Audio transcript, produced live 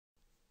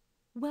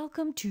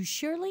Welcome to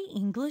Shurley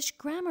English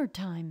Grammar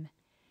Time.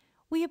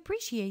 We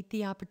appreciate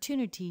the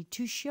opportunity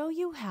to show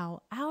you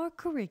how our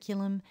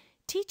curriculum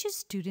teaches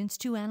students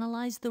to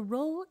analyze the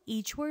role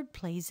each word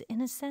plays in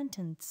a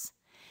sentence.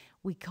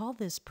 We call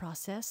this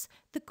process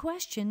the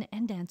question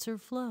and answer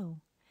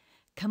flow.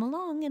 Come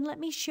along and let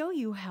me show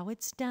you how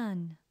it's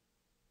done.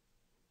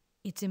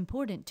 It's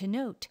important to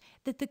note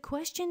that the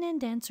question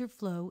and answer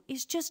flow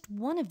is just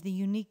one of the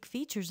unique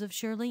features of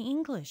Shurley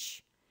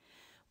English.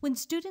 When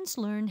students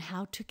learn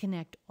how to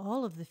connect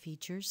all of the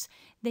features,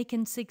 they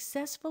can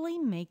successfully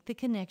make the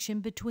connection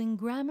between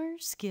grammar,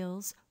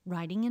 skills,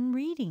 writing, and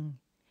reading.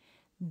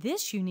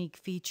 This unique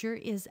feature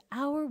is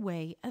our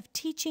way of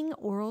teaching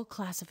oral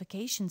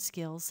classification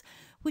skills,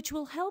 which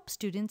will help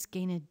students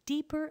gain a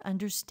deeper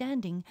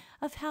understanding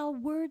of how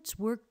words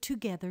work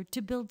together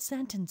to build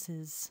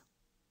sentences.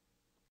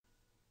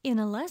 In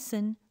a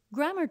lesson,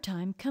 grammar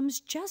time comes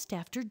just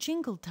after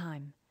jingle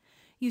time.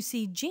 You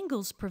see,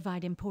 jingles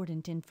provide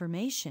important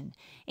information,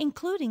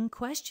 including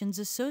questions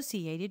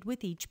associated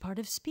with each part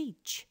of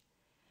speech.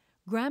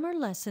 Grammar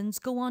lessons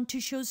go on to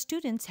show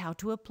students how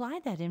to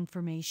apply that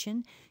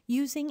information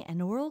using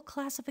an oral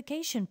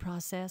classification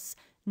process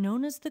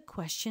known as the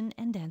question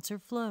and answer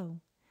flow.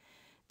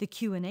 The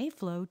Q&A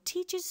flow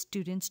teaches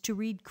students to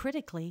read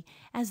critically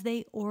as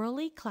they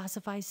orally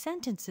classify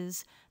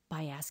sentences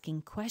by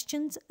asking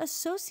questions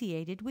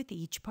associated with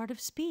each part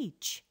of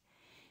speech.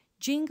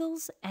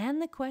 Jingles and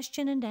the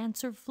question and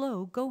answer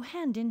flow go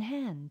hand in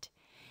hand.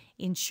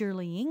 In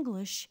Shurley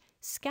English,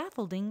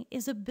 scaffolding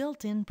is a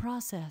built-in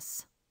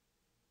process.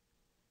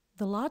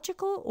 The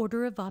logical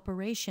order of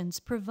operations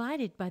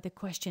provided by the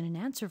question and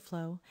answer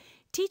flow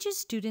teaches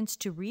students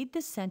to read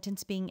the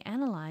sentence being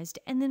analyzed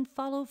and then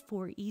follow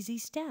 4 easy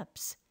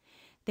steps.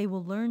 They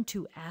will learn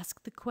to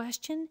ask the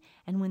question,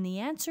 and when the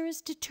answer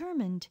is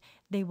determined,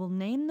 they will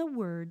name the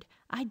word,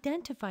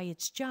 identify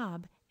its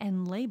job,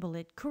 and label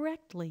it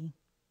correctly.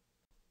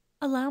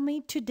 Allow me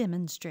to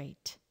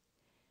demonstrate.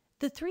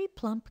 The 3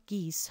 plump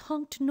geese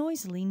honked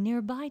noisily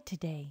nearby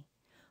today.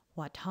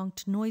 What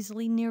honked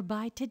noisily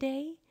nearby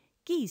today?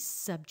 Geese,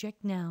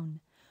 subject, noun.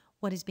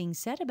 What is being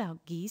said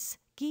about geese?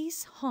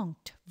 Geese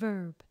honked,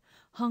 verb.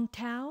 Honked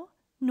how?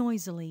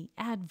 Noisily,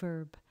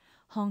 adverb.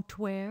 Honked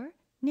where?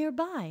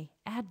 Nearby,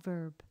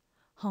 adverb.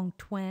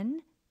 Honked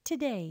when?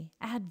 Today,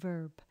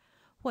 adverb.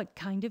 What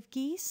kind of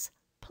geese?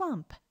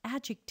 Plump,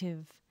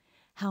 adjective.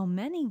 How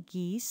many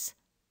geese?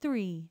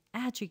 3,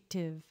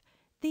 adjective.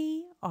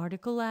 The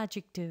article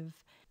adjective.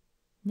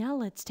 Now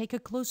let's take a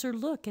closer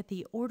look at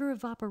the order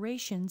of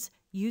operations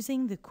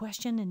using the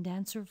question and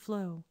answer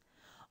flow.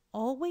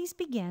 Always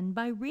begin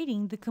by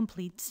reading the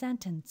complete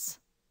sentence.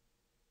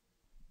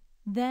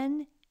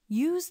 Then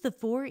use the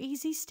 4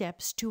 easy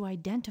steps to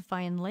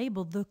identify and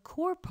label the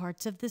core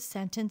parts of the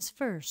sentence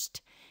first,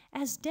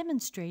 as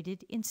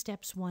demonstrated in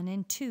steps 1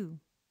 and 2.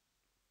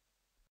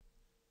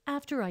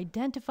 After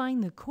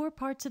identifying the core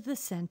parts of the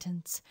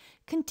sentence,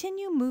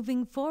 continue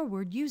moving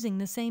forward using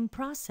the same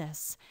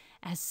process,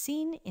 as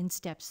seen in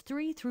steps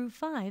 3 through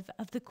 5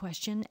 of the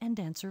question and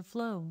answer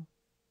flow.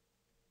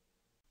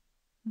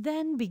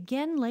 Then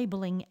begin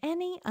labeling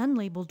any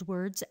unlabeled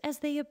words as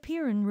they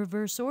appear in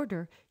reverse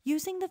order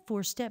using the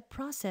 4-step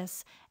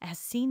process as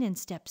seen in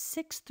steps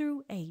 6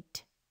 through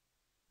 8.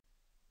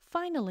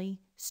 Finally,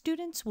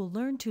 students will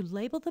learn to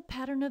label the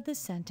pattern of the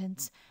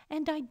sentence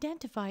and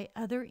identify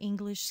other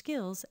English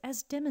skills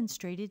as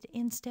demonstrated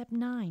in step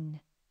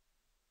 9.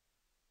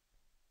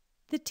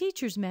 The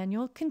teacher's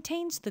manual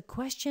contains the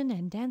question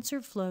and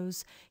answer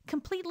flows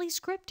completely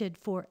scripted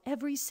for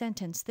every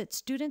sentence that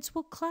students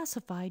will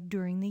classify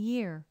during the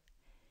year.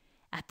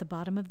 At the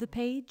bottom of the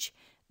page,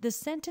 the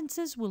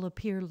sentences will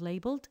appear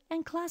labeled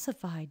and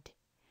classified.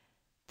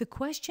 The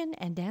question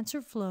and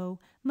answer flow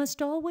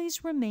must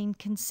always remain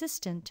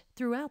consistent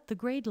throughout the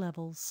grade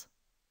levels.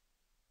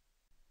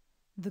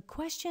 The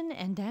question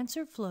and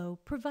answer flow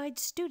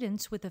provides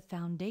students with a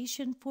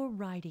foundation for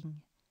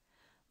writing.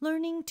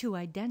 Learning to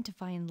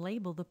identify and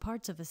label the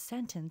parts of a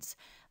sentence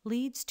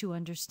leads to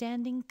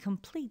understanding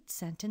complete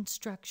sentence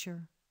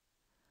structure.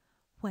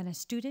 When a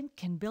student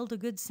can build a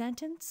good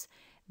sentence,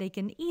 they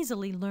can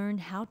easily learn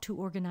how to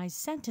organize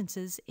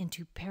sentences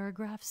into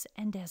paragraphs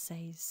and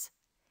essays.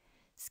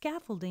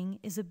 Scaffolding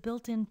is a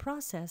built-in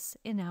process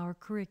in our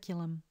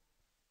curriculum.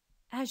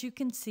 As you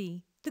can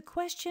see, the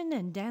question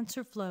and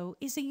answer flow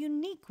is a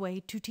unique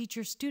way to teach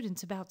your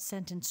students about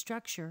sentence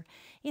structure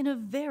in a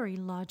very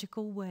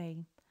logical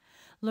way.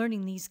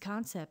 Learning these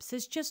concepts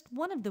is just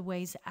one of the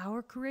ways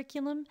our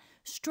curriculum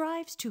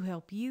strives to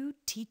help you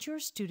teach your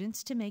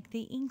students to make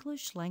the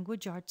English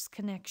language arts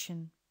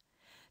connection.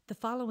 The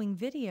following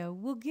video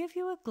will give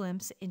you a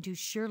glimpse into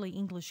Shurley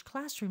English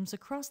classrooms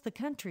across the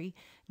country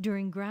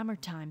during grammar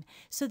time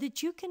so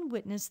that you can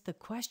witness the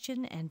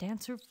question and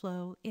answer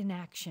flow in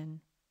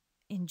action.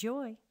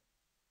 Enjoy!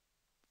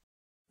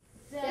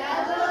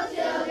 Several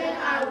children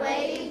are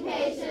waiting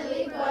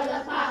patiently for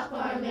the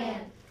popcorn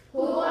man.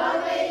 Who are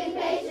waiting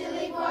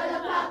patiently for the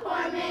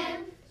popcorn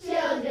man?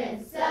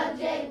 Children,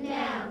 subject,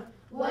 noun.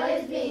 What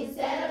is being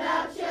said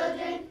about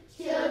children?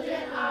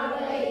 Children are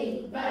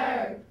waiting.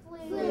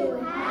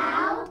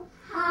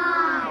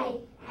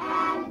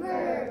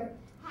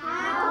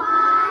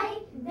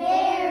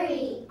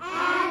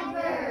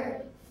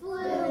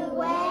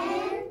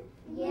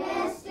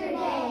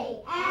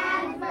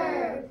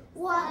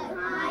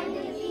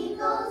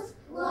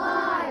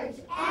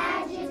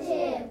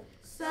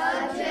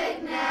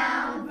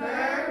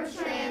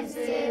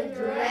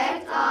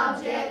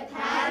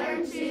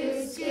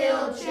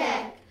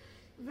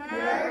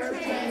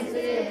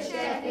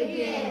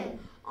 in.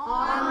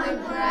 On the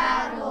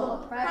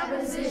gravel,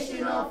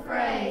 prepositional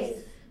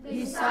phrase.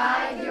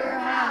 Beside your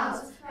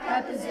house,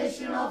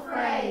 prepositional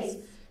phrase.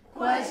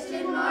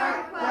 Question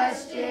mark,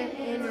 question,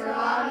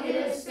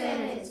 interrogative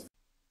sentence.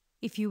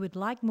 If you would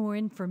like more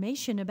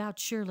information about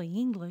Shurley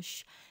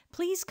English,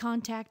 please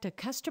contact a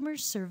customer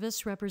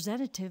service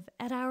representative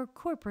at our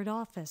corporate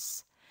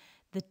office.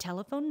 The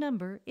telephone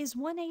number is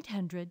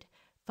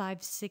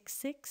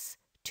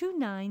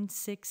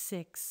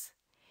 1-800-566-2966.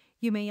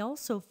 You may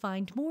also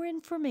find more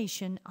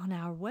information on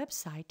our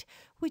website,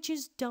 which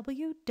is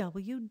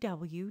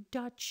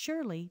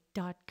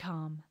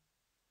www.shurley.com.